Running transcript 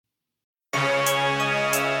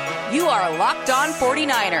You are Locked On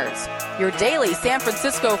 49ers, your daily San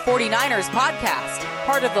Francisco 49ers podcast,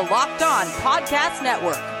 part of the Locked On Podcast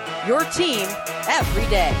Network, your team every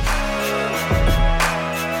day.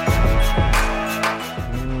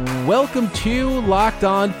 Welcome to Locked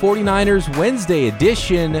On 49ers Wednesday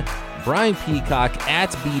edition. Brian Peacock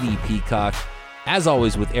at BD Peacock. As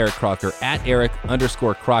always with Eric Crocker at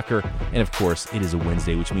Eric_Crocker. And of course, it is a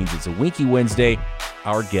Wednesday, which means it's a Winky Wednesday.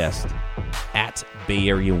 Our guest at Bay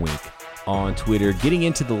Area Wink on Twitter. Getting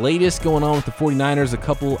into the latest going on with the 49ers, a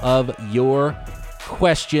couple of your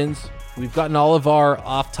questions. We've gotten all of our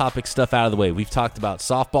off-topic stuff out of the way. We've talked about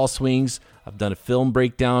softball swings. I've done a film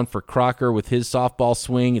breakdown for Crocker with his softball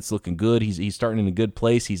swing. It's looking good. He's starting in a good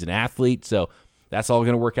place. He's an athlete, so that's all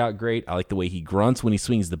going to work out great. I like the way he grunts when he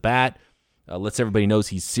swings the bat. Lets everybody knows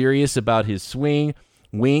he's serious about his swing.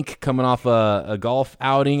 Wink coming off a golf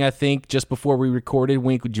outing, I think, just before we recorded.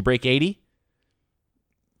 Wink, would you break 80?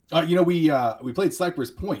 We played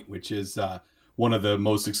Cypress Point, which is one of the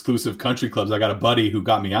most exclusive country clubs. I got a buddy who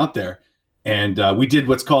got me out there, and we did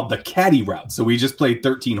what's called the caddy route. So we just played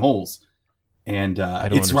 13 holes, and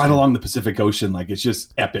it's right along the Pacific Ocean. Like, it's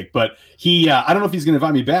just epic. But I don't know if he's going to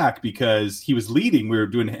invite me back because he was leading. We were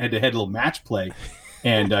doing head-to-head little match play.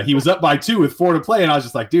 And he was up by 2 with 4 to play. And I was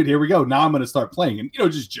just like, dude, here we go. Now I'm going to start playing. And,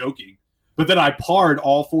 just joking. But then I parred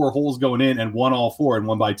all 4 holes going in and won all 4 and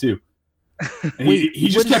won by 2. And he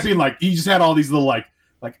just kept being like, he just had all these little like,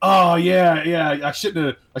 oh yeah. I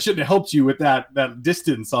shouldn't have helped you with that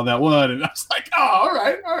distance on that one. And I was like, oh, all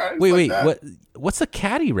right. Wait, what's the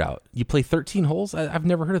caddy route? You play 13 holes? I've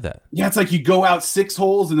never heard of that. Yeah, it's like you go out 6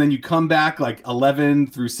 holes and then you come back like 11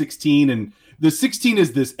 through 16. And the 16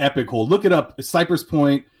 is this epic hole. Look it up. Cypress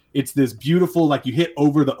Point. It's this beautiful, like you hit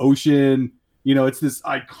over the ocean. It's this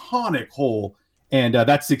iconic hole. And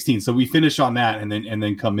that's 16. So we finish on that and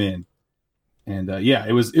then come in. And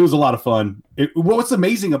it was a lot of fun. What's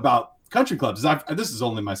amazing about country clubs is this is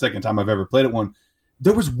only my second time I've ever played at one.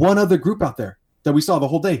 There was one other group out there that we saw the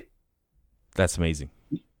whole day. That's amazing.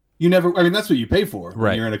 That's what you pay for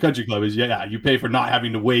right. When you're in a country club is you pay for not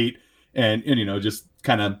having to wait and just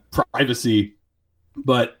kind of privacy.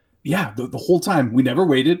 But yeah, the whole time we never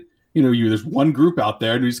waited. There's one group out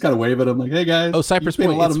there and we just got to wave at them like, hey guys. Oh, Cypress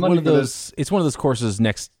Point. It's one of those courses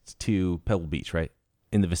next to Pebble Beach, right?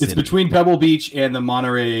 In the vicinity. It's between Pebble Beach and the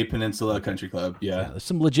Monterey Peninsula Country Club. Yeah. There's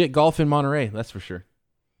some legit golf in Monterey, that's for sure.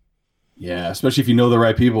 Yeah, especially if you know the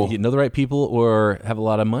right people. You know the right people or have a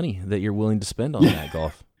lot of money that you're willing to spend on that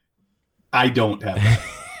golf. I don't have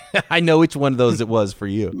that. I know which one of those it was for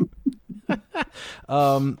you.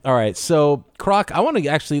 All right, so Croc, I want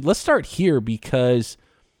to let's start here because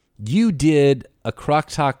you did a Croc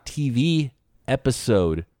Talk TV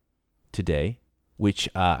episode today, which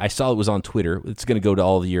I saw it was on Twitter. It's going to go to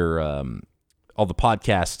all the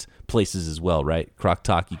podcast places as well, right? Croc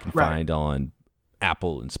Talk you can find on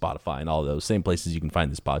Apple and Spotify and all those same places you can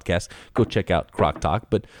find this podcast. Go check out Croc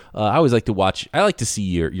Talk. But I always like to watch. I like to see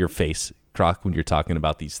your face, Croc, when you're talking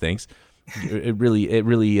about these things. It really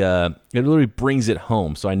brings it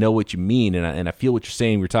home. So I know what you mean, and I feel what you're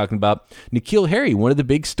saying. We're talking about N'Keal Harry. One of the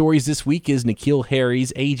big stories this week is N'Keal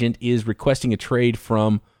Harry's agent is requesting a trade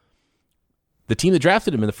from the team that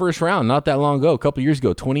drafted him in the first round not that long ago, a couple years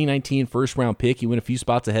ago, 2019 first-round pick. He went a few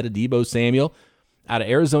spots ahead of Deebo Samuel out of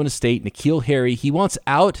Arizona State. N'Keal Harry, he wants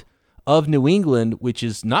out of New England, which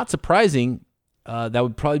is not surprising. That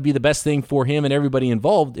would probably be the best thing for him and everybody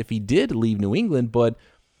involved if he did leave New England. But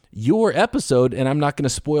your episode, and I'm not going to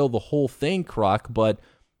spoil the whole thing, Croc, but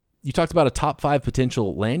you talked about a top 5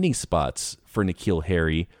 potential landing spots for N'Keal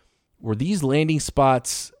Harry. Were these landing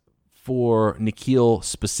spots for N'Keal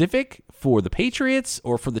specific, for the Patriots,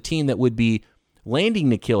 or for the team that would be landing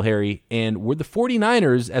N'Keal Harry? And were the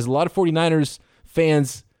 49ers, as a lot of 49ers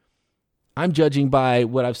fans, I'm judging by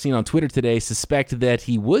what I've seen on Twitter today, suspect that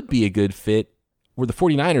he would be a good fit, were the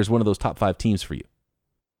 49ers one of those top 5 teams for you?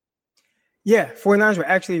 Yeah, 49ers were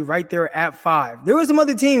actually right there at 5. There were some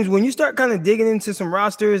other teams, when you start kind of digging into some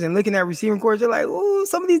rosters and looking at receiving corps, they're like, oh,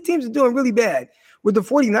 some of these teams are doing really bad. With the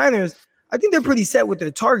 49ers, I think they're pretty set with their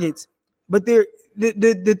targets, but they're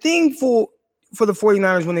the thing for the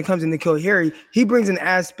 49ers when it comes to N'Keal Harry, he brings an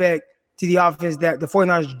aspect to the offense that the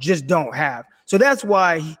 49ers just don't have. So that's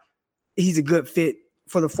why he's a good fit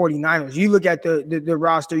for the 49ers. You look at the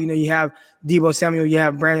roster, you have Deebo Samuel, you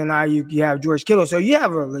have Brandon Ayuk, you have George Kittle. So you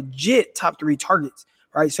have a legit top 3 targets,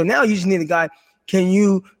 right? So now you just need a guy. Can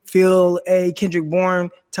you fill a Kendrick Bourne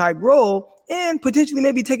type role and potentially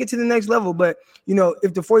maybe take it to the next level? But,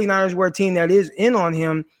 if the 49ers were a team that is in on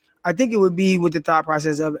him, I think it would be with the thought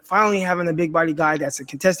process of finally having a big body guy that's a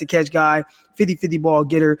contested catch guy, 50-50 ball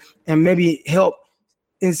getter, and maybe help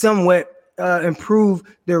in some way improve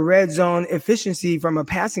their red zone efficiency from a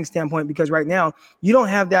passing standpoint, because right now you don't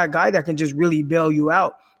have that guy that can just really bail you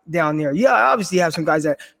out down there. Yeah, obviously you have some guys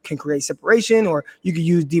that can create separation, or you could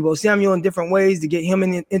use Deebo Samuel in different ways to get him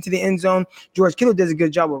into the end zone. George Kittle does a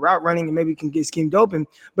good job with route running and maybe can get schemed open.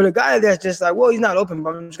 But a guy that's just like, well, he's not open,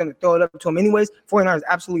 but I'm just going to throw it up to him anyways. 49ers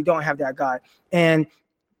absolutely don't have that guy. And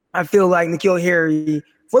I feel like N'Keal Harry,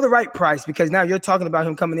 for the right price, because now you're talking about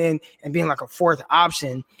him coming in and being like a fourth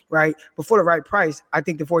option, right? But for the right price, I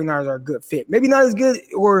think the 49ers are a good fit. Maybe not as good,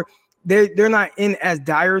 or they're not in as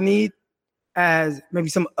dire need as maybe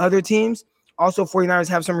some other teams. Also, 49ers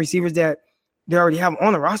have some receivers that they already have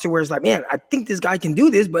on the roster where it's like, man, I think this guy can do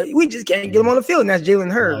this, but we just can't get him on the field, and that's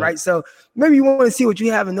Jalen Hurd, right? So maybe you want to see what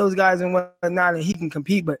you have in those guys and whatnot, and he can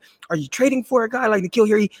compete. But are you trading for a guy like N'Keal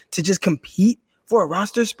Harry to just compete for a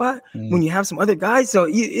roster spot when you have some other guys? So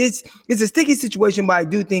it's a sticky situation, but I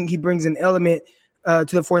do think he brings an element to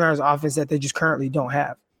the 49ers offense that they just currently don't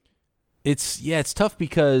have. It's tough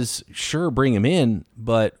because sure, bring him in,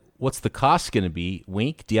 but what's the cost going to be?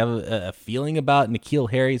 Wink, do you have a feeling about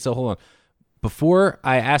N'Keal Harry? So hold on. Before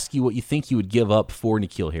I ask you what you think you would give up for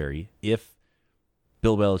N'Keal Harry, if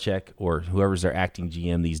Bill Belichick or whoever's their acting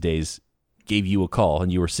GM these days gave you a call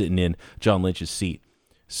and you were sitting in John Lynch's seat.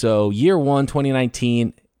 So year 1,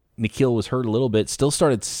 2019, N'Keal was hurt a little bit, still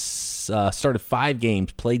started 5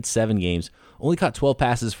 games, played 7 games, only caught 12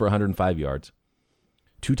 passes for 105 yards,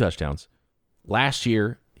 2 touchdowns. Last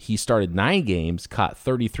year, he started 9 games, caught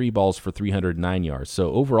 33 balls for 309 yards.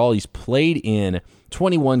 So overall, he's played in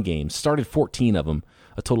 21 games, started 14 of them,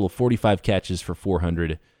 a total of 45 catches for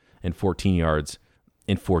 414 yards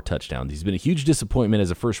and 4 touchdowns. He's been a huge disappointment as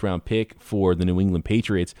a first-round pick for the New England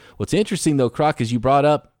Patriots. What's interesting, though, Croc, is you brought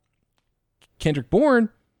up Kendrick Bourne,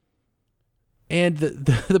 and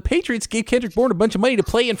the Patriots gave Kendrick Bourne a bunch of money to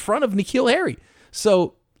play in front of N'Keal Harry.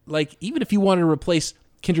 So, like, even if you wanted to replace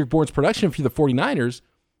Kendrick Bourne's production for the 49ers,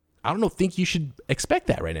 I don't think you should expect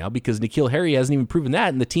that right now, because N'Keal Harry hasn't even proven that,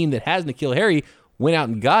 and the team that has N'Keal Harry went out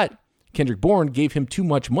and got Kendrick Bourne, gave him too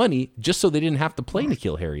much money just so they didn't have to play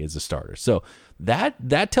N'Keal Harry as a starter. So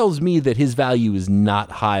that tells me that his value is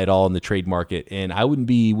not high at all in the trade market, and I wouldn't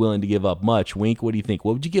be willing to give up much. Wink, what do you think?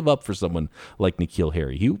 What would you give up for someone like N'Keal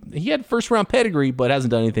Harry? He had first-round pedigree, but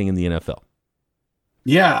hasn't done anything in the NFL.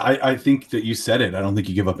 Yeah, I think that you said it. I don't think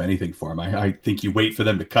you give up anything for him. I think you wait for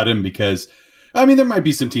them to cut him, because I mean, there might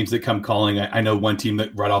be some teams that come calling. I know one team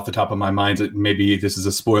that right off the top of my mind, that maybe this is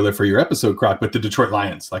a spoiler for your episode, Croc, but the Detroit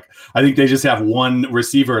Lions. Like, I think they just have one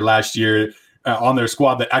receiver last year on their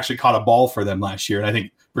squad that actually caught a ball for them last year. And I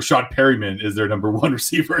think Rashad Perryman is their number 1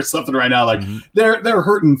 receiver or something right now. Like, they're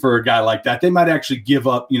hurting for a guy like that. They might actually give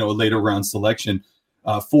up, a later round selection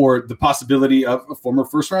for the possibility of a former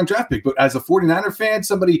first round draft pick. But as a 49er fan,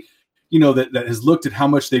 somebody, that has looked at how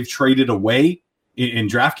much they've traded away in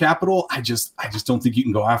draft capital, I just don't think you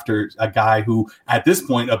can go after a guy who at this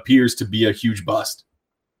point appears to be a huge bust.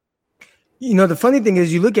 The funny thing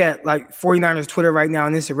is, you look at like 49ers Twitter right now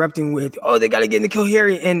and it's erupting with, oh, they got to get N'Keal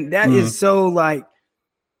Harry. And that is so like,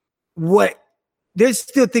 what they're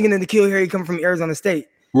still thinking that N'Keal Harry coming from Arizona State.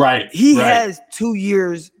 Right. He has 2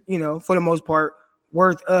 years, for the most part,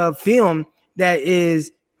 worth of film that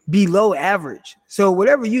is below average. So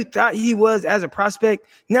whatever you thought he was as a prospect,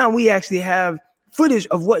 now we actually have footage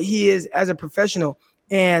of what he is as a professional,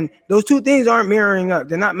 and those two things aren't mirroring up.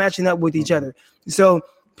 They're not matching up with each other. So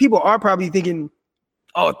people are probably thinking,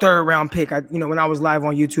 oh, 3rd round pick. When I was live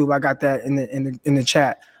on YouTube, I got that in the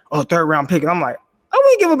chat. Oh, 3rd round pick. And I'm like, I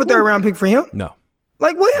wouldn't give up a 3rd round pick for him. No.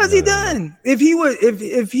 Like, what has he done? If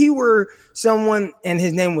he were someone and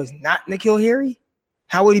his name was not N'Keal Harry,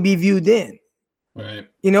 how would he be viewed then? Right.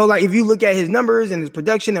 Like, if you look at his numbers and his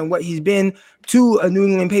production and what he's been to a New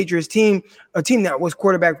England Patriots team, a team that was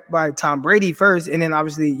quarterbacked by Tom Brady first, and then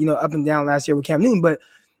obviously, up and down last year with Cam Newton. But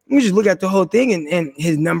you just look at the whole thing and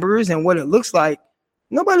his numbers and what it looks like,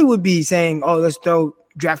 nobody would be saying, oh, let's throw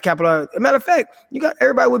draft capital out. As a matter of fact,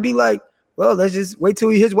 everybody would be like, well, let's just wait till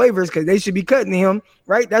he hits waivers because they should be cutting him,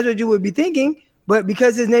 right? That's what you would be thinking. But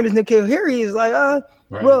because his name is N'Keal Harry, it's like,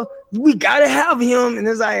 right. Well, we got to have him. And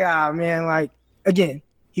it's like, man, like, again,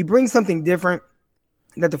 he brings something different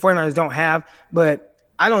that the 49ers don't have, but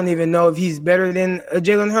I don't even know if he's better than a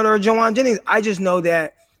Jalen Hurd or a Jawan Jennings. I just know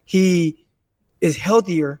that he is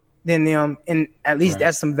healthier than them, and at least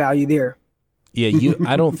that's some value there. Yeah,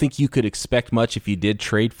 I don't think you could expect much if you did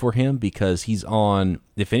trade for him, because he's on,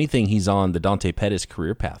 if anything, he's on the Dante Pettis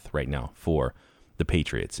career path right now for the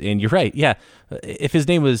Patriots. And you're right, yeah. If his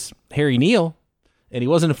name was Harry Neal, and he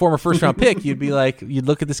wasn't a former first-round pick, you'd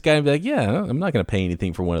look at this guy and be like, yeah, I'm not going to pay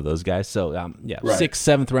anything for one of those guys. So, 6th,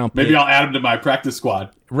 7th round pick. Maybe I'll add him to my practice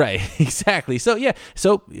squad. Right, exactly. So, yeah.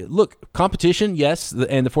 So, look, competition, yes,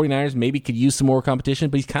 and the 49ers maybe could use some more competition,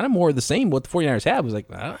 but he's kind of more of the same. What the 49ers have was like,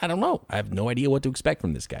 I don't know. I have no idea what to expect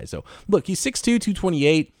from this guy. So, look, he's 6'2",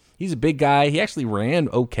 228. He's a big guy. He actually ran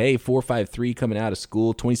okay, 4.53 coming out of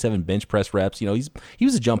school, 27 bench press reps. He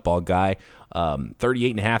was a jump ball guy,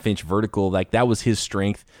 38.5-inch vertical. Like, that was his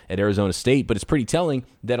strength at Arizona State. But it's pretty telling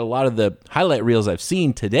that a lot of the highlight reels I've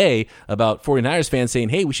seen today about 49ers fans saying,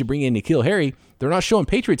 hey, we should bring in N'Keal Harry, they're not showing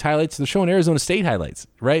Patriots highlights, they're showing Arizona State highlights,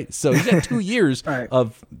 right? So he's had 2 years right.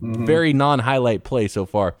 of very non-highlight play so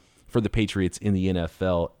far for the Patriots in the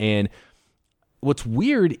NFL. And what's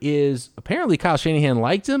weird is apparently Kyle Shanahan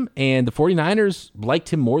liked him, and the 49ers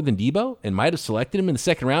liked him more than Debo and might have selected him in the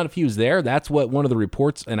second round if he was there. That's what one of the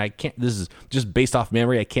reports, and this is just based off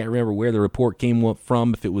memory. I can't remember where the report came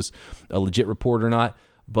from, if it was a legit report or not,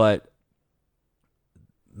 but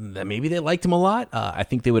maybe they liked him a lot. I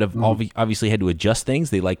think they would have obviously had to adjust things.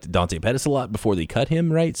 They liked Dante Pettis a lot before they cut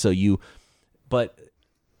him, right? But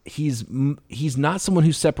he's not someone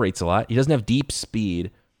who separates a lot. He doesn't have deep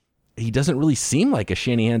speed. He doesn't really seem like a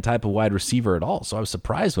Shanahan type of wide receiver at all. So I was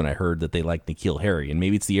surprised when I heard that they liked N'Keal Harry, and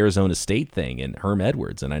maybe it's the Arizona State thing and Herm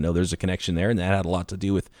Edwards. And I know there's a connection there, and that had a lot to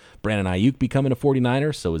do with Brandon Ayuk becoming a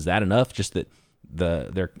 49er. So is that enough? Just that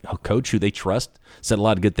their coach, who they trust, said a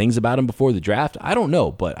lot of good things about him before the draft? I don't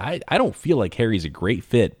know, but I don't feel like Harry's a great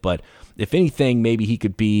fit. But if anything, maybe he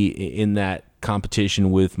could be in that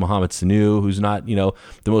competition with Mohamed Sanu, who's not, the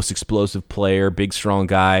most explosive player, big, strong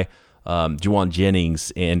guy, Juwan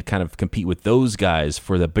Jennings, and kind of compete with those guys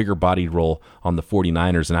for the bigger bodied role on the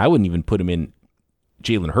 49ers. And I wouldn't even put him in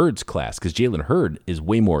Jalen Hurd's class, because Jalen Hurd is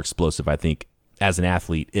way more explosive, I think, as an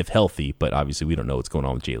athlete, if healthy, but obviously we don't know what's going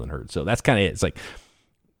on with Jalen Hurd. So that's kind of it. It's like,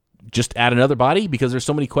 just add another body because there's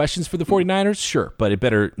so many questions for the 49ers? Sure, but it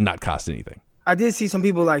better not cost anything. I did see some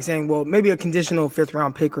people saying, well, maybe a conditional 5th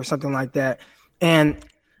round pick or something like that. And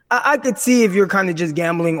I could see if you're kind of just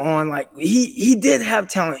gambling on, he did have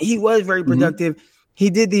talent. He was very productive. Mm-hmm. He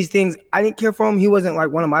did these things. I didn't care for him. He wasn't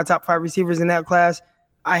one of my top 5 receivers in that class.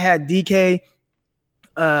 I had DK,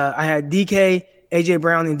 AJ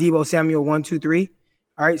Brown, and Deebo Samuel 1, 2, 3.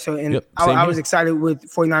 All right. So, and I was excited with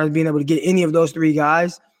 49ers being able to get any of those 3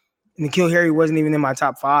 guys. And N'Keal Harry wasn't even in my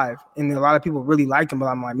top 5. And a lot of people really liked him, but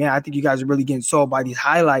I'm like, man, I think you guys are really getting sold by these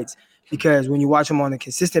highlights, because when you watch him on a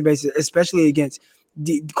consistent basis, especially against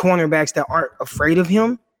the cornerbacks that aren't afraid of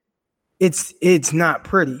him, it's not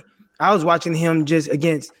pretty. I was watching him just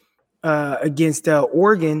against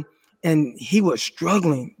Oregon, and he was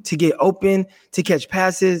struggling to get open, to catch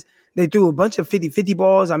passes. They threw a bunch of 50-50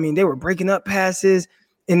 balls. I mean, they were breaking up passes,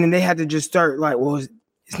 and then they had to just start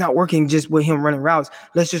it's not working just with him running routes.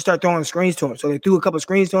 Let's just start throwing screens to him. So they threw a couple of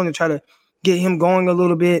screens to him to try to get him going a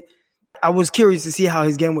little bit. I was curious to see how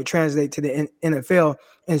his game would translate to the NFL.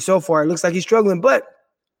 And so far, it looks like he's struggling. But,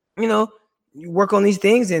 you work on these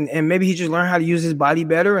things, and maybe he just learn how to use his body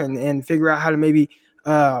better and figure out how to maybe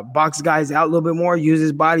box guys out a little bit more, use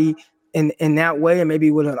his body in that way, and maybe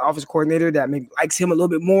with an offensive coordinator that maybe likes him a little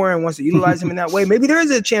bit more and wants to utilize him in that way. Maybe there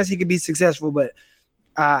is a chance he could be successful, but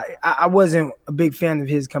I wasn't a big fan of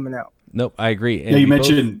his coming out. Nope, I agree. And you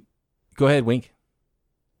mentioned – Go ahead, Wink.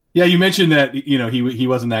 Yeah, you mentioned that, he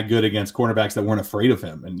wasn't that good against cornerbacks that weren't afraid of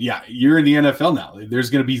him. And, yeah, you're in the NFL now. There's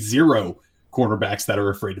going to be 0 cornerbacks that are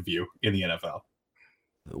afraid of you in the NFL.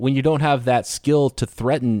 When you don't have that skill to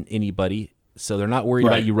threaten anybody, so they're not worried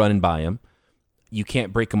about you running by them, you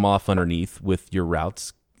can't break them off underneath with your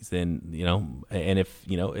routes. Then, and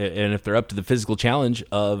if they're up to the physical challenge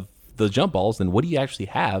of the jump balls, then what do you actually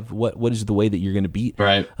have? What is the way that you're going to beat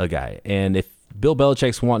a guy? And if Bill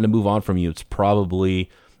Belichick's wanting to move on from you, it's probably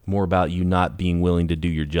more about you not being willing to do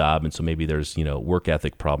your job. And so maybe there's, work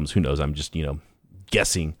ethic problems. Who knows? I'm just,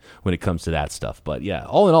 guessing when it comes to that stuff. But yeah,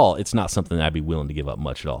 all in all, it's not something that I'd be willing to give up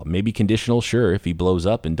much at all. Maybe conditional, sure. If he blows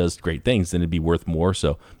up and does great things, then it'd be worth more.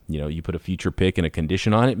 So, you put a future pick and a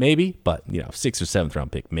condition on it, maybe. But, 6th or 7th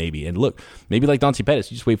round pick, maybe. And look, maybe like Dante Pettis,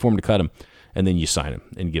 you just wait for him to cut him, and then you sign him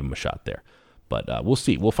and give him a shot there. But we'll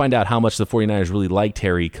see. We'll find out how much the 49ers really liked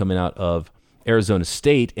Harry coming out of Arizona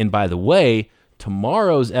State. And by the way,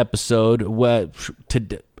 tomorrow's episode,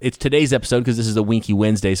 it's today's episode because this is a Winky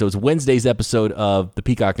Wednesday, so it's Wednesday's episode of the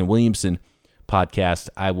Peacock and Williamson podcast.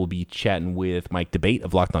 I will be chatting with Mike Debate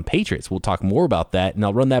of Locked On Patriots. We'll talk more about that, and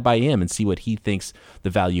I'll run that by him and see what he thinks the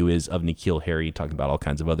value is of N'Keal Harry, talking about all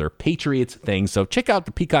kinds of other Patriots things. So check out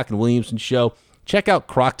the Peacock and Williamson show. Check out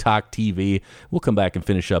Croc Talk TV. We'll come back and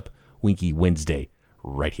finish up Winky Wednesday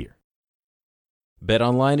right here.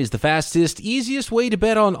 BetOnline is the fastest, easiest way to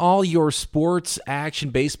bet on all your sports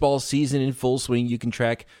action. Baseball season in full swing. You can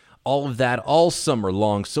track all of that all summer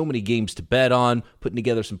long. So many games to bet on, putting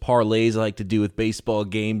together some parlays I like to do with baseball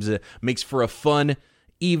games. Makes for a fun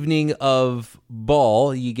evening of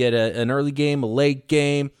ball. You get an early game, a late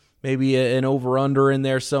game, maybe an over-under in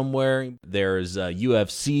there somewhere. There's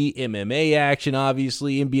UFC, MMA action,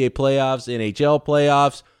 obviously, NBA playoffs, NHL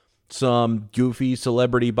playoffs, some goofy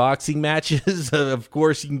celebrity boxing matches. Of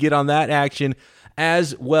course, you can get on that action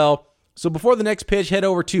as well. So before the next pitch, head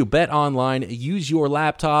over to Bet Online. Use your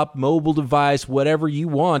laptop, mobile device, whatever you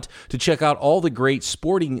want to check out all the great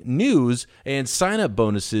sporting news and sign-up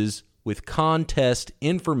bonuses with contest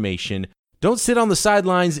information. Don't sit on the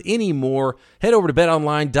sidelines anymore. Head over to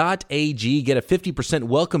betonline.ag. Get a 50%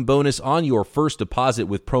 welcome bonus on your first deposit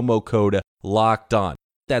with promo code LOCKEDON.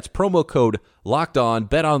 That's promo code LOCKEDON.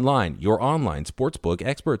 BetOnline, your online sportsbook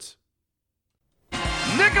experts.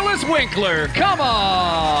 Nicholas Winkler, come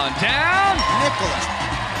on down. Nicholas.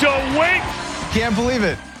 DeWink. Can't believe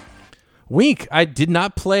it. Wink, I did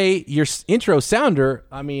not play your intro sounder.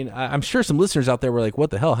 I mean, I'm sure some listeners out there were like, what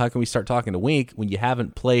the hell? How can we start talking to Wink when you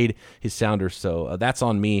haven't played his sounder? So that's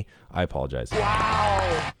on me. I apologize.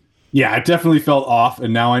 Wow. Yeah, it definitely felt off,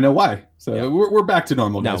 and now I know why. So yeah. we're back to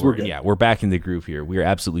normal, guys. We're good. Yeah, we're back in the groove here. We are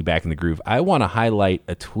absolutely back in the groove. I want to highlight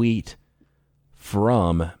a tweet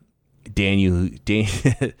from Daniel.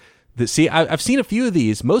 See, I've seen a few of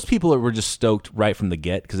these. Most people were just stoked right from the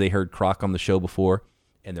get because they heard Croc on the show before,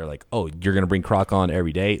 and they're like, oh, you're going to bring Croc on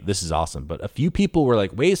every day? This is awesome. But a few people were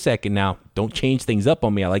like, wait a second now. Don't change things up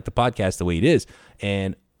on me. I like the podcast the way it is.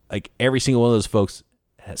 And like every single one of those folks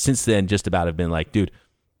since then just about have been like, dude,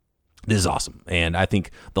 this is awesome. And I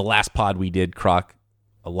think the last pod we did, Croc,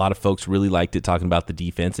 a lot of folks really liked it, talking about the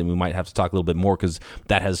defense, and we might have to talk a little bit more because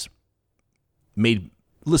that has made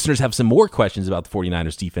listeners have some more questions about the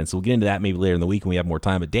 49ers defense. So we'll get into that maybe later in the week when we have more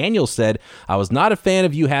time. But Daniel said, I was not a fan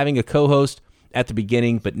of you having a co-host at the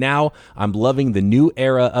beginning, but now I'm loving the new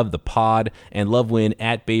era of the pod and love when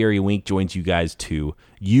at Bay Area Wink joins you guys too.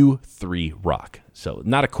 You three rock. So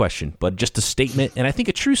not a question, but just a statement, and I think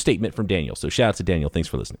a true statement from Daniel. So shout out to Daniel. Thanks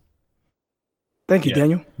for listening. Thank you,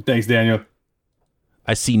 Daniel. Thanks, Daniel.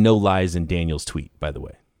 I see no lies in Daniel's tweet, by the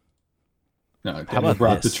way. No, Daniel how about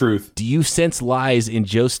brought this? The truth. Do you sense lies in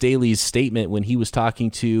Joe Staley's statement when he was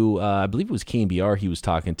talking to, I believe it was KNBR he was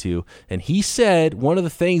talking to, and he said one of the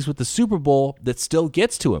things with the Super Bowl that still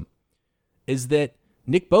gets to him is that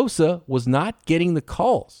Nick Bosa was not getting the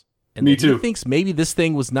calls. And Me too. He thinks maybe this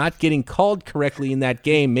thing was not getting called correctly in that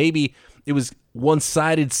game. Maybe it was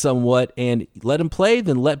one-sided somewhat, and let him play,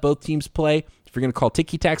 then let both teams play. If you're going to call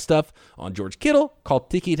ticky-tack stuff on George Kittle, call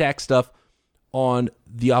ticky-tack stuff on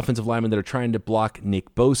the offensive linemen that are trying to block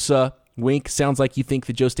Nick Bosa. Wink, sounds like you think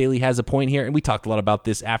that Joe Staley has a point here, and we talked a lot about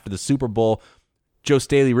this after the Super Bowl. Joe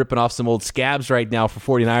Staley ripping off some old scabs right now for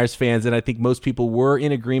 49ers fans, and I think most people were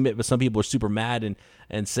in agreement, but some people are super mad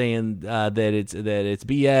and saying that it's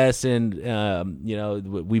BS,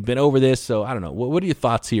 and we've been over this. So I don't know. What are your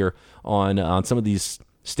thoughts here on some of these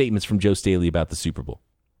statements from Joe Staley about the Super Bowl?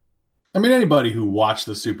 I mean, anybody who watched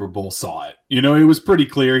the Super Bowl saw it. It was pretty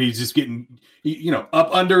clear. He's just getting, up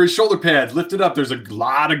under his shoulder pads, lifted up. There's a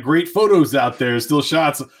lot of great photos out there, still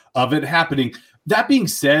shots of it happening. That being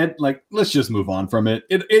said, let's just move on from it.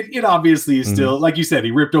 It obviously is still, like you said,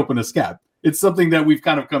 he ripped open a scab. It's something that we've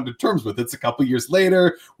kind of come to terms with. It's a couple years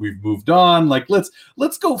later. We've moved on.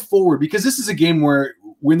 Let's go forward, because this is a game where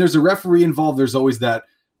when there's a referee involved, there's always that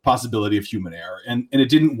possibility of human error. And it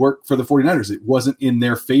didn't work for the 49ers. It wasn't in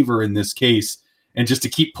their favor in this case. And just to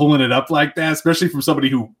keep pulling it up like that, especially from somebody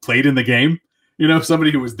who played in the game, somebody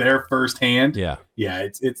who was there firsthand. Yeah,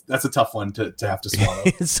 that's a tough one to have to swallow.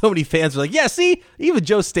 So many fans are like, yeah, see, even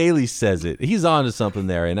Joe Staley says it. He's on to something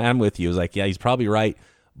there. And I'm with you. It's like, yeah, he's probably right,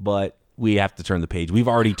 but we have to turn the page. We've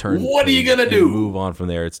already turned. What are you going to do? Move on from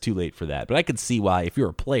there. It's too late for that. But I could see why, if you're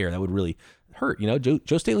a player, that would really hurt.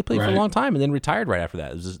 Joe Staley played for a long time and then retired right after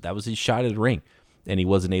that. That was his shot at the ring, and he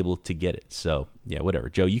wasn't able to get it. So yeah, whatever.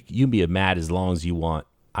 Joe, you can be mad as long as you want.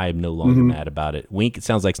 I am no longer mad about it. Wink, it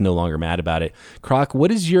sounds like he's no longer mad about it. Croc,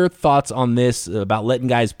 what is your thoughts on this, about letting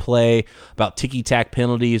guys play, about ticky-tack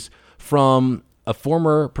penalties from a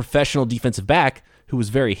former professional defensive back who was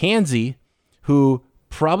very handsy, who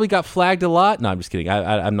probably got flagged a lot? No, I'm just kidding.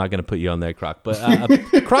 I'm not going to put you on there, Croc. But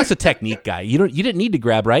Croc's a technique guy. You didn't need to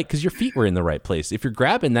grab, right? Because your feet were in the right place. If you're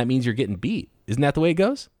grabbing, that means you're getting beat. Isn't that the way it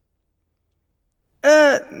goes?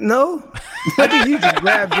 No. I think you just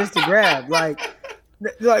grab just to grab. Like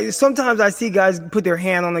sometimes I see guys put their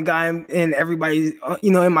hand on the guy, and everybody,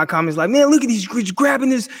 in my comments, like, man, look at he's grabbing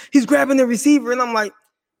this. He's grabbing the receiver, and I'm like,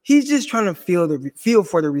 he's just trying to feel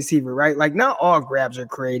for the receiver, right? Like, not all grabs are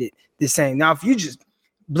created the same. Now, if you just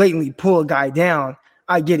blatantly pull a guy down,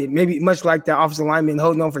 I get it. Maybe much like the offensive lineman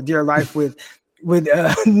holding on for dear life with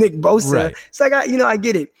Nick Bosa. Right. It's like, I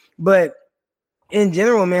get it. But in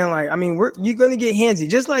general, man, like, I mean, you're going to get handsy.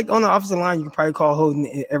 Just like on the offensive line, you can probably call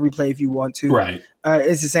holding every play if you want to. Right.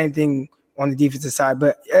 It's the same thing on the defensive side.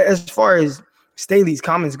 But as far as Staley's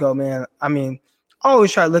comments go, man, I mean, I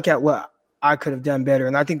always try to look at what I could have done better.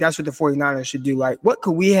 And I think that's what the 49ers should do. Like, what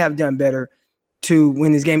could we have done better to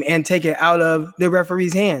win this game and take it out of the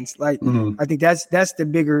referee's hands? Like, I think that's the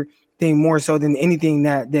bigger thing, more so than anything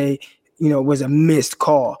that they, was a missed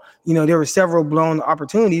call. There were several blown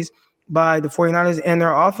opportunities by the 49ers and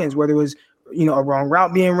their offense, whether it was, a wrong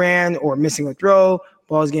route being ran or missing a throw,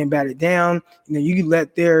 balls getting batted down. You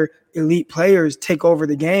let their elite players take over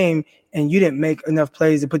the game and you didn't make enough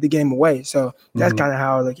plays to put the game away. So that's kind of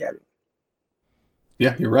how I look at it.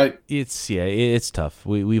 Yeah, you're right. It's tough.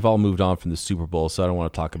 We've all moved on from the Super Bowl, so I don't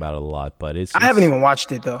want to talk about it a lot. But I haven't even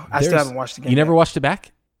watched it though. I still haven't watched the game. You never watched it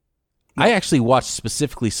back? No. I actually watched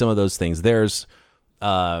specifically some of those things. There's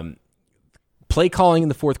play calling in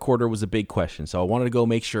the fourth quarter was a big question, so I wanted to go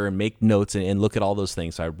make sure and make notes and look at all those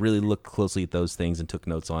things. So I really looked closely at those things and took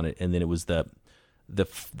notes on it. And then it was the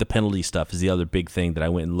penalty stuff is the other big thing that I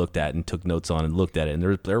went and looked at and took notes on and looked at it. And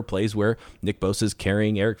there were plays where Nick Bosa is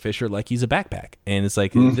carrying Eric Fisher like he's a backpack. And it's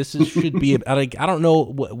like, should be, I don't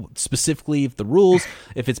know specifically if the rules,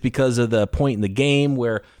 if it's because of the point in the game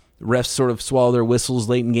where refs sort of swallow their whistles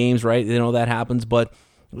late in games, right? That happens, but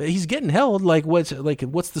he's getting held. What's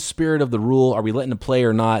the spirit of the rule? Are we letting him play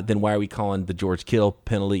or not? Then why are we calling the George Kittle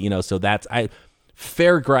penalty? So that's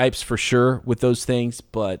fair gripes for sure with those things,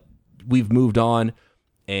 but we've moved on,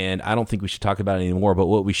 and I don't think we should talk about it anymore. But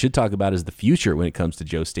what we should talk about is the future when it comes to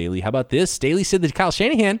Joe Staley. How about this? Staley said that Kyle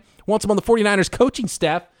Shanahan wants him on the 49ers coaching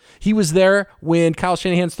staff. He was there when Kyle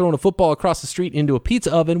Shanahan's throwing a football across the street into a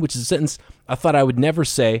pizza oven, which is a sentence I thought I would never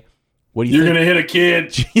say. What do you think? You're going to hit a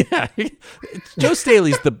kid. Yeah. Joe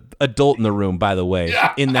Staley's the adult in the room, by the way,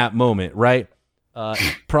 in that moment, right?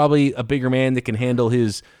 Probably a bigger man that can handle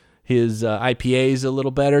his IPAs a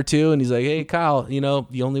little better too. And he's like, hey, Kyle, you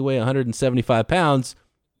only weigh 175 pounds.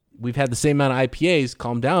 We've had the same amount of IPAs.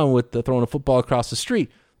 Calm down with the throwing a football across the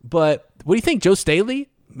street. But what do you think, Joe Staley?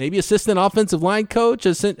 Maybe assistant offensive line coach,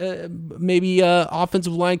 maybe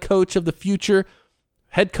offensive line coach of the future,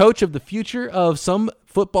 head coach of the future of some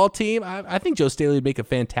football team. I think Joe Staley would make a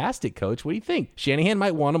fantastic coach. What do you think? Shanahan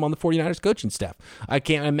might want him on the 49ers coaching staff. I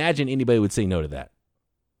can't imagine anybody would say no to that.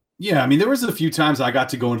 Yeah, I mean, there was a few times I got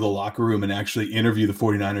to go into the locker room and actually interview the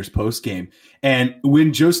 49ers post-game. And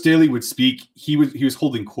when Joe Staley would speak, he was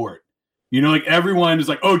holding court. Everyone was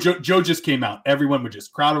like, oh, Joe just came out. Everyone would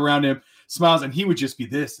just crowd around him, smiles, and he would just be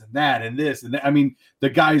this and that and this and that. I mean, the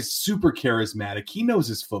guy's super charismatic. He knows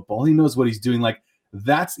his football. He knows what he's doing.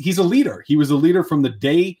 He's a leader. He was a leader from the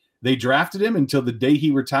day they drafted him until the day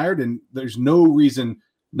he retired, and there's no reason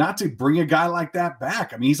not to bring a guy like that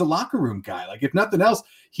back. I mean, he's a locker room guy. If nothing else,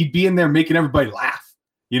 he'd be in there making everybody laugh,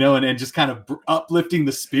 and just kind of uplifting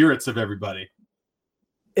the spirits of everybody.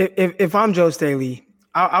 If I'm Joe Staley,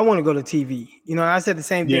 I want to go to TV. I said the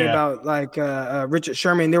same thing about Richard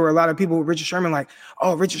Sherman. There were a lot of people with Richard Sherman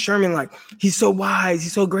Richard Sherman, he's so wise,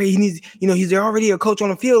 he's so great. He needs, he's already a coach on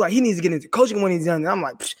the field. He needs to get into coaching when he's done. And I'm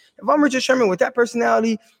like, if I'm Richard Sherman with that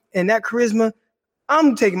personality and that charisma,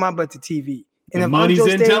 I'm taking my butt to TV. And the if money's I'm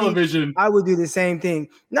Joe in Staley, television. I would do the same thing.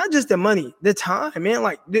 Not just the money, the time, man.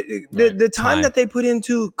 The time that they put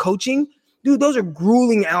into coaching, dude, those are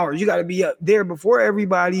grueling hours. You got to be up there before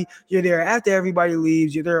everybody. You're there after everybody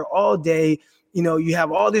leaves. You're there all day. You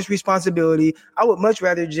have all this responsibility. I would much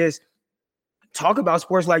rather just talk about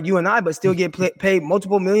sports like you and I, but still get paid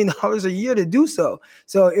multiple $1 million a year to do so.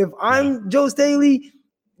 So if I'm Joe Staley,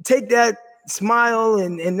 take that smile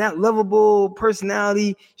and that lovable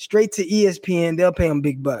personality straight to ESPN. They'll pay him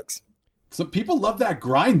big bucks. Some people love that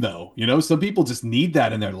grind, though. Some people just need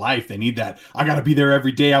that in their life. They need that. I got to be there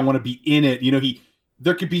every day. I want to be in it.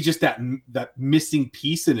 There could be just that missing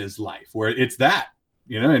piece in his life where it's that,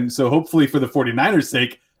 and so hopefully for the 49ers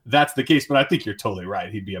sake, that's the case. But I think you're totally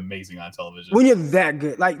right. He'd be amazing on television. When you're that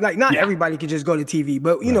good, not everybody can just go to TV,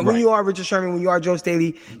 but when you are Richard Sherman, when you are Joe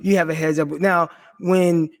Staley, you have a heads up. Now,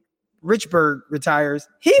 when Richburg retires,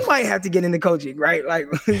 he might have to get into coaching, right?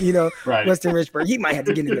 Weston Richburg, he might have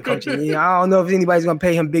to get into coaching. I don't know if anybody's going to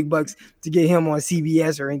pay him big bucks to get him on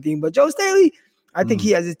CBS or anything, but Joe Staley, I think he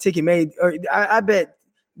has his ticket made. I bet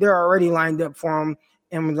they're already lined up for him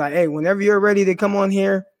and was like, hey, whenever you're ready to come on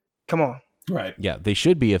here, come on. Right. Yeah, they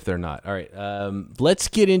should be if they're not. All right. Let's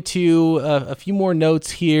get into a few more notes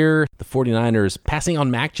here. The 49ers passing on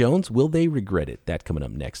Mac Jones. Will they regret it? That coming up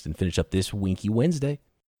next and finish up this Winky Wednesday.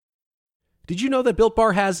 Did you know that Built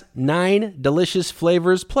Bar has 9 delicious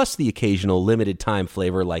flavors, plus the occasional limited time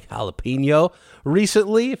flavor like jalapeno?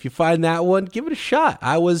 Recently, if you find that one, give it a shot.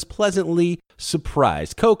 I was pleasantly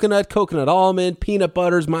surprised. Coconut, coconut almond, peanut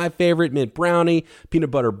butter's my favorite, mint brownie,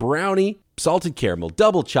 peanut butter brownie, salted caramel,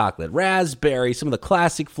 double chocolate, raspberry, some of the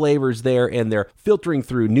classic flavors there, and they're filtering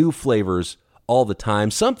through new flavors all the time,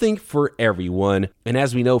 something for everyone. And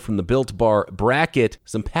as we know from the Built Bar bracket,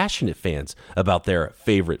 some passionate fans about their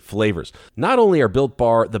favorite flavors. Not only are Built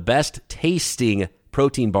Bar the best tasting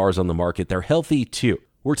protein bars on the market, they're healthy too.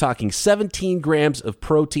 We're talking 17 grams of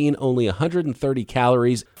protein, only 130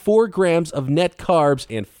 calories, 4 grams of net carbs,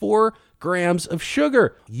 and 4 grams of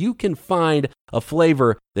sugar. You can find a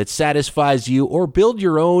flavor that satisfies you or build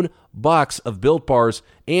your own box of Built Bars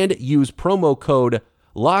and use promo code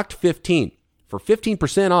LOCKED15 for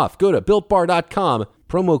 15% off. Go to BuiltBar.com,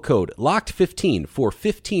 promo code LOCKED15 for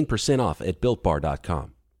 15% off at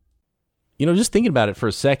BuiltBar.com. You know, just thinking about it for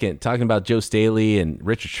a second, talking about Joe Staley and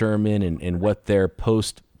Richard Sherman and what their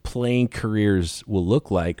post-playing careers will look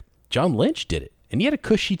like, John Lynch did it, and he had a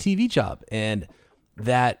cushy TV job, and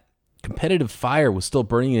that competitive fire was still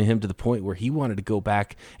burning in him to the point where he wanted to go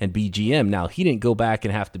back and be GM. Now, he didn't go back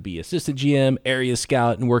and have to be assistant GM, area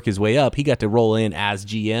scout, and work his way up. He got to roll in as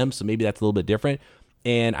GM, so maybe that's a little bit different.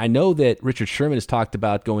 And I know that Richard Sherman has talked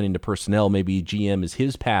about going into personnel. Maybe GM is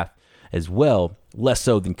his path as well, less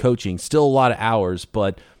so than coaching. Still a lot of hours,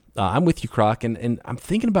 but I'm with you, Croc, and I'm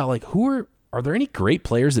thinking about, like, are there any great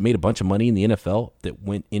players that made a bunch of money in the NFL that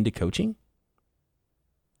went into coaching?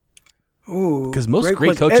 Because most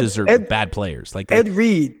great coaches are bad players. Like Ed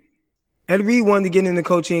Reed. Ed Reed wanted to get into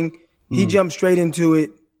coaching. He jumped straight into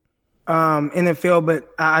it, NFL, but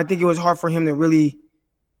I think it was hard for him to really,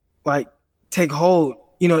 like, take hold.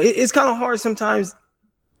 You know, it's kind of hard sometimes.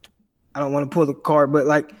 I don't want to pull the card, but,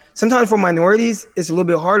 like, sometimes for minorities, it's a little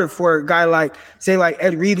bit harder for a guy like, say, like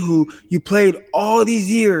Ed Reed, who you played all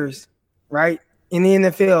these years, right, in the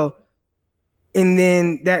NFL. And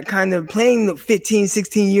then that kind of playing the 15,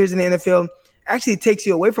 16 years in the NFL actually takes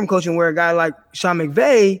you away from coaching, where a guy like Sean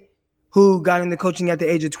McVay, who got into coaching at the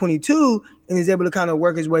age of 22 and is able to kind of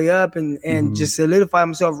work his way up and just solidify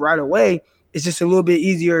himself right away, it's just a little bit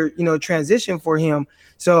easier, you know, transition for him.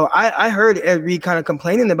 So I heard Ed Reed kind of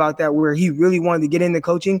complaining about that, where he really wanted to get into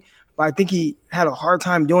coaching, but I think he had a hard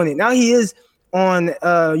time doing it. Now he is on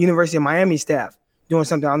University of Miami staff doing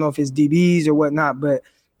something. I don't know if it's DBs or whatnot, but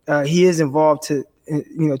he is involved to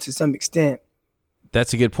some extent.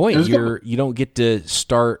 That's a good point. You don't get to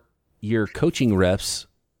start your coaching reps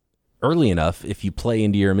early enough if you play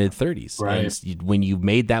into your mid-30s. Right. And when you've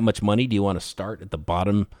made that much money, do you want to start at the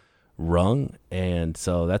bottom rung? And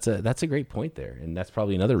so that's a great point there, and that's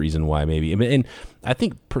probably another reason why maybe. And I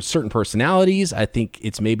think certain personalities, I think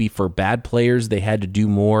it's maybe for bad players, they had to do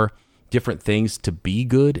more different things to be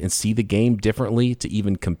good and see the game differently to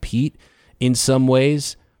even compete in some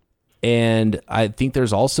ways. And I think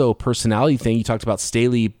there's also a personality thing. You talked about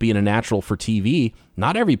Staley being a natural for TV.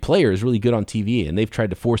 Not every player is really good on TV, and they've tried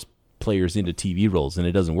to force players into TV roles, and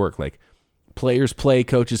it doesn't work. Like, players play,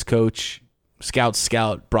 coaches coach, scouts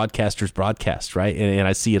scout, broadcasters broadcast, right? And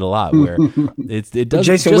I see it a lot where it doesn't.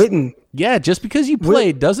 Jason Witten. Yeah, just because you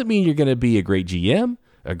played doesn't mean you're going to be a great GM,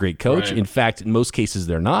 a great coach. Right. In fact, in most cases,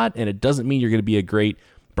 they're not, and it doesn't mean you're going to be a great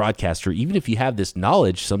broadcaster. Even if you have this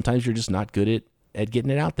knowledge, sometimes you're just not good at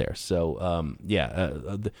getting it out there. So,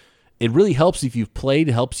 it really helps if you've played.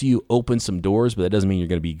 It helps you open some doors, but that doesn't mean you're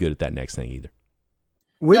going to be good at that next thing either.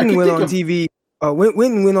 Witten went on TV.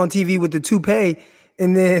 Witten went on TV with the toupee,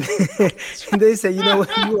 and then they say, "You know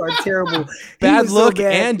what? You are terrible." Bad look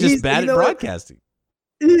and just bad at broadcasting.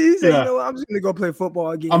 He said, "You know what? I'm just going to go play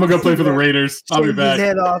football again. I'm going to go play for the Raiders. I'll be back." His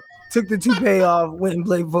head off, took the toupee off, went and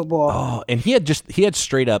played football. Oh, and he had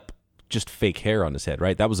straight up just fake hair on his head,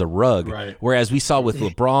 right? That was a rug. Right. Whereas we saw with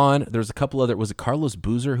LeBron, there's a couple other, was it Carlos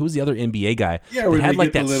Boozer? Who was the other NBA guy? Yeah, that had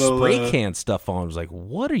like that spray can stuff on. I was like,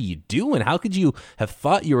 what are you doing? How could you have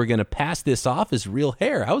thought you were going to pass this off as real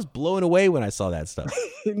hair? I was blown away when I saw that stuff.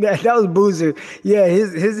 that was Boozer. Yeah,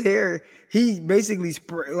 his hair, he basically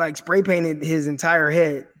spray painted his entire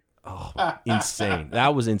head. Oh, insane.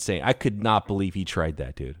 That was insane. I could not believe he tried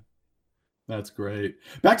that, dude. That's great.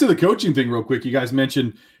 Back to the coaching thing real quick. You guys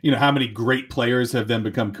mentioned, how many great players have then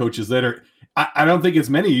become coaches later. I don't think it's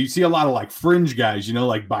many. You see a lot of like fringe guys,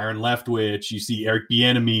 like Byron Leftwich. You see Eric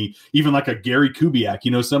Bieniemy, even like a Gary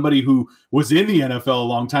Kubiak, somebody who was in the NFL a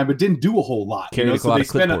long time but didn't do a whole lot. Carried a lot of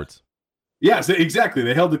clipboards. Yes, exactly.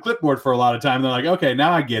 They held the clipboard for a lot of time. They're like, okay,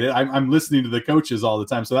 now I get it. I'm listening to the coaches all the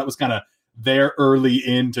time. So that was kind of their early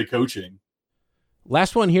into coaching.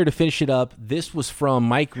 Last one here to finish it up. This was from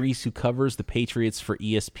Mike Reese, who covers the Patriots for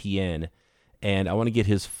ESPN. and I want to get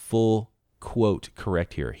his full quote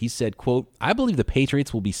correct here. He said, quote, "I believe the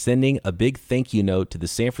Patriots will be sending a big thank you note to the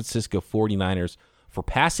San Francisco 49ers for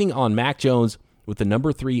passing on Mac Jones with the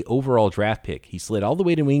number 3 overall draft pick. He slid all the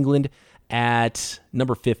way to New England at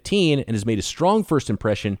number 15 and has made a strong first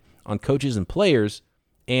impression on coaches and players."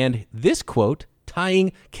 And this quote,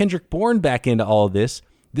 tying Kendrick Bourne back into all of this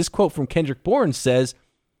quote from Kendrick Bourne says,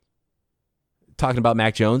 talking about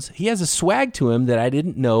Mac Jones, "He has a swag to him that I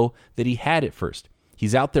didn't know that he had at first.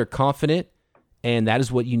 He's out there confident, and that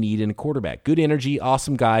is what you need in a quarterback. Good energy,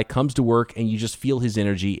 awesome guy, comes to work, and you just feel his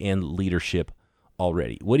energy and leadership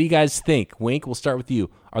already." What do you guys think? Wink, we'll start with you.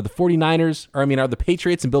 Are the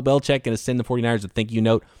Patriots and Bill Belichick going to send the 49ers a thank you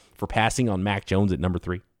note for passing on Mac Jones at number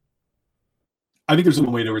 3? I think there's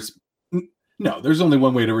one way to there's only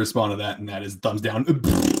one way to respond to that, and that is thumbs down.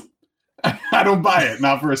 I don't buy it,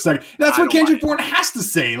 not for a second. That's what Kendrick Bourne has to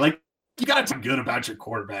say. Like, you got to talk good about your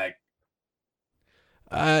quarterback.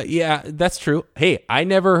 Yeah, that's true. Hey, I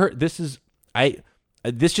never heard this.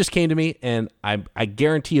 This just came to me, and I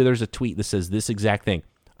guarantee you there's a tweet that says this exact thing.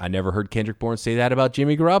 I never heard Kendrick Bourne say that about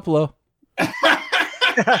Jimmy Garoppolo.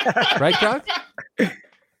 Right, Croc?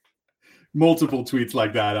 Multiple tweets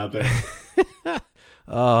like that out there.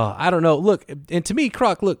 I don't know. Look, and to me,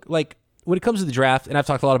 Croc, look, like when it comes to the draft, and I've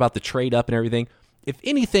talked a lot about the trade up and everything, if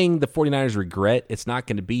anything the 49ers regret, it's not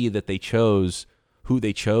going to be that they chose who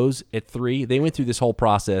they chose at 3. They went through this whole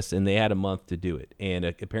process, and they had a month to do it. And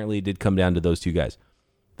apparently it did come down to those 2 guys.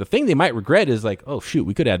 The thing they might regret is like, oh, shoot,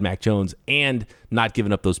 we could have had Mac Jones and not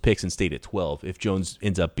given up those picks and stayed at 12 if Jones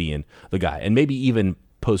ends up being the guy. And maybe even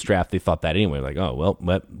post-draft they thought that anyway. Like, oh,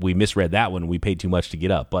 well, we misread that one. We paid too much to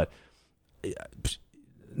get up. But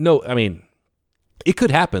no, I mean, it could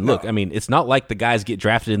happen. Look, I mean, it's not like the guys get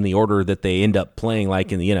drafted in the order that they end up playing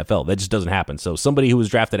like in the NFL. That just doesn't happen. So somebody who was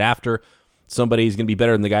drafted after, somebody's going to be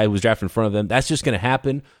better than the guy who was drafted in front of them. That's just going to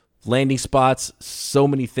happen. Landing spots, so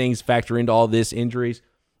many things factor into all this, injuries.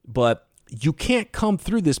 But you can't come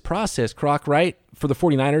through this process, Croc, right, for the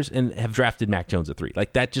 49ers and have drafted Mac Jones at 3.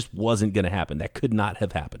 Like, that just wasn't going to happen. That could not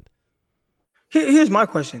have happened. Here's my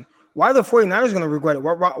question. Why are the 49ers going to regret it?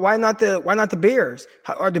 Why not the Bears?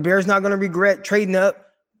 Are the Bears not going to regret trading up,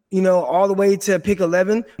 all the way to pick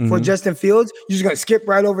 11 for Justin Fields? You're just going to skip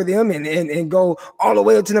right over them and go all the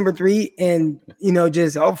way up to number 3 and,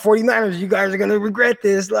 49ers, you guys are going to regret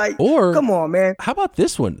this. Like, or come on, man. How about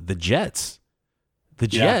this one? The Jets. The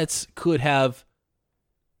Jets could have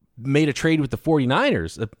made a trade with the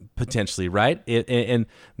 49ers potentially, right? And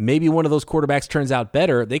maybe one of those quarterbacks turns out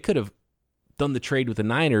better. They could have done the trade with the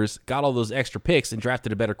Niners, got all those extra picks, and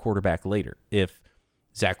drafted a better quarterback later. If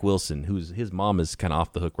Zach Wilson, his mom is kind of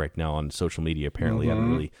off the hook right now on social media, apparently. I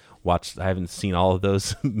don't really watch. I haven't seen all of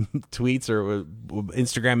those tweets or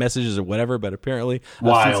Instagram messages or whatever, but apparently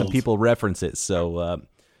I've seen some people reference it. So,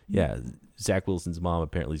 Zach Wilson's mom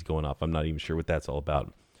apparently is going off. I'm not even sure what that's all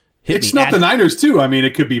about. It's not the Niners, too. I mean,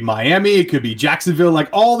 it could be Miami. It could be Jacksonville. Like,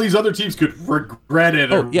 all these other teams could regret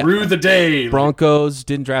it or rue the day. Broncos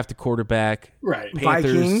didn't draft a quarterback. Right.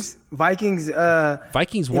 Panthers. Vikings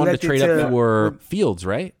wanted to trade up for Fields,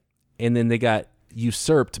 right? And then they got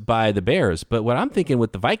usurped by the Bears. But what I'm thinking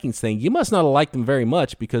with the Vikings thing, you must not have liked them very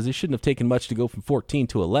much because they shouldn't have taken much to go from 14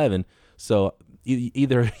 to 11. So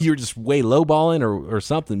either you're just way lowballing or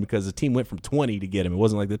something because the team went from 20 to get him. It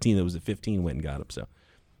wasn't like the team that was at 15 went and got him. So.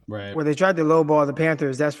 Right. Well, they tried to lowball the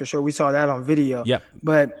Panthers, that's for sure. We saw that on video. Yep.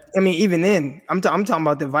 But I mean, even then, I'm talking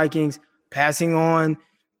about the Vikings passing on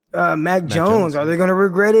Mac Jones. Are they going to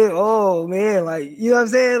regret it? Oh man, like, you know what I'm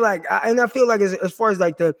saying? Like, I feel like as far as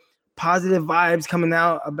like the positive vibes coming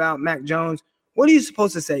out about Mac Jones, what are you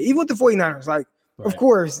supposed to say? Even with the 49ers, like, of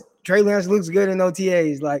course, Trey Lance looks good in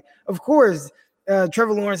OTAs. Like, of course,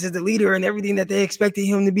 Trevor Lawrence is the leader and everything that they expected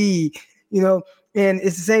him to be. And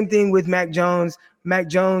it's the same thing with Mac Jones. Mac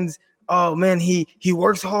Jones, oh man, he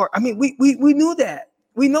works hard. I mean, we knew that.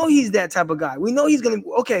 We know he's that type of guy. We know he's gonna.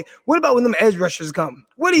 Okay, what about when them edge rushers come?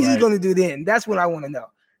 What is he gonna do then? That's what I want to know.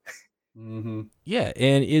 Mm-hmm. Yeah,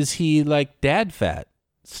 and is he like dad fat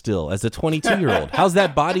still as a 22-year-old? How's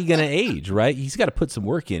that body gonna age? Right, he's got to put some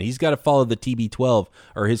work in. He's got to follow the TB12,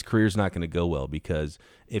 or his career's not gonna go well. Because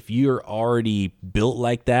if you're already built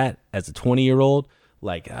like that as a 20-year-old,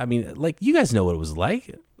 like, I mean, like, you guys know what it was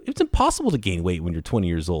like. It's impossible to gain weight when you're 20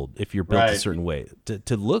 years old if you're built a certain way.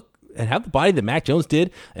 To look and have the body that Mac Jones did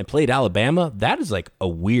and play at Alabama, that is like a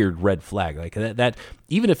weird red flag. Like that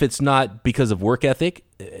even if it's not because of work ethic,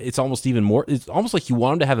 it's almost even more. It's almost like you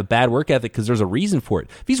want him to have a bad work ethic because there's a reason for it.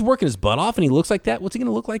 If he's working his butt off and he looks like that, what's he going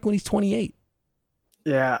to look like when he's 28?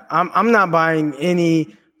 Yeah, I'm not buying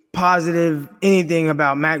any positive anything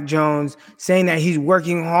about Mac Jones, saying that he's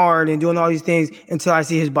working hard and doing all these things until I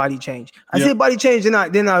see his body change. I see his body change, then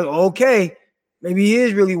I okay, maybe he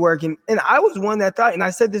is really working. And I was one that thought, and I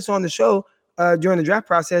said this on the show during the draft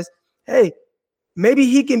process, hey, maybe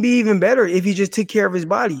he can be even better if he just took care of his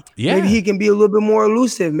body. Yeah. Maybe he can be a little bit more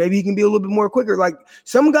elusive. Maybe he can be a little bit more quicker. Like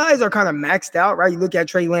some guys are kind of maxed out, right? You look at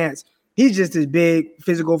Trey Lance. He's just this big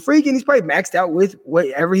physical freak, and he's probably maxed out with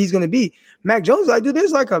whatever he's going to be. Mac Jones, like, dude,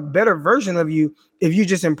 there's like a better version of you if you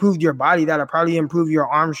just improved your body. That'll probably improve your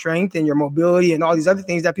arm strength and your mobility and all these other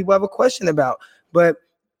things that people have a question about. But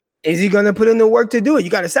is he going to put in the work to do it?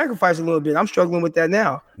 You got to sacrifice a little bit. I'm struggling with that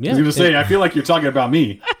now. Yeah. I was going to say, I feel like you're talking about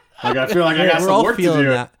me. Like, I feel like I got some work to do.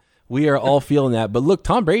 That. We are all feeling that. But look,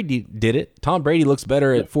 Tom Brady did it. Tom Brady looks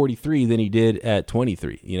better at 43 than he did at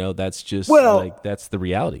 23. You know, that's just that's the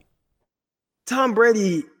reality. Tom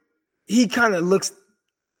Brady, he kind of looks,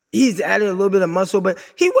 he's added a little bit of muscle, but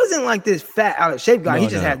he wasn't like this fat, out of shape guy. He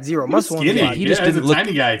just had zero muscle on his body. He just didn't look,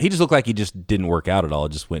 tiny guy. He just looked like he just didn't work out at all.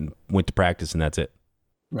 Just went to practice and that's it.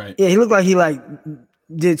 Right. Yeah, he looked like he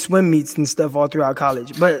did swim meets and stuff all throughout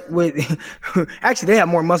college. But with actually, they had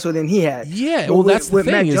more muscle than he had. Yeah, well, that's the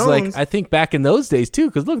thing is, like, I think back in those days too,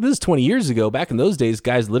 because look, this is 20 years ago. Back in those days,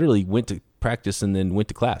 guys literally went to practice and then went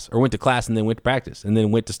to class, or went to class and then went to practice, and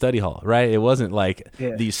then went to study hall, right? It wasn't like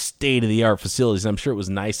these state-of-the-art facilities. I'm sure it was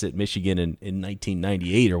nice at Michigan in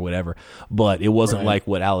 1998 or whatever, but it wasn't like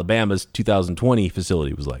what Alabama's 2020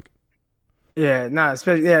 facility was like. Yeah,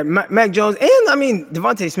 especially Mac Jones, and I mean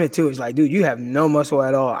Devontae Smith too. Is like, dude, you have no muscle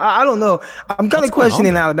at all. I don't know. I'm kind of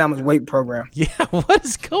questioning Alabama's weight program. Yeah, what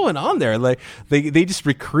is going on there? Like they just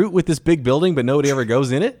recruit with this big building, but nobody ever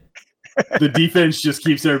goes in it. The defense just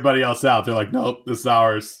keeps everybody else out. They're like, nope, this is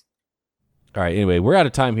ours. All right, anyway, we're out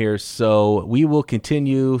of time here, so we will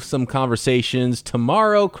continue some conversations.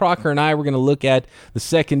 Tomorrow, Crocker and I, we're going to look at the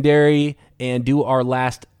secondary and do our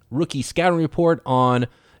last rookie scouting report on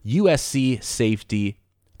USC safety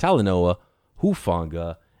Talanoa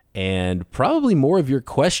Hufanga, and probably more of your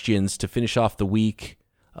questions to finish off the week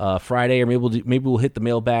Friday, or maybe we'll hit the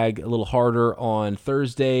mailbag a little harder on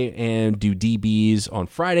Thursday and do DBs on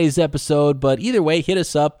Friday's episode. But either way, hit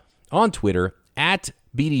us up on Twitter at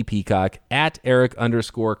BD Peacock, at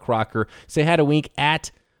Eric_Crocker. Say hi to Wink at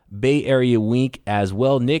Bay Area Wink as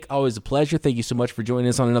well. Nick, always a pleasure. Thank you so much for joining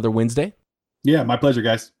us on another Wednesday. Yeah, my pleasure,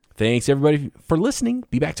 guys. Thanks, everybody, for listening.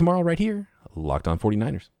 Be back tomorrow right here. Locked On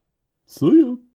 49ers. See you.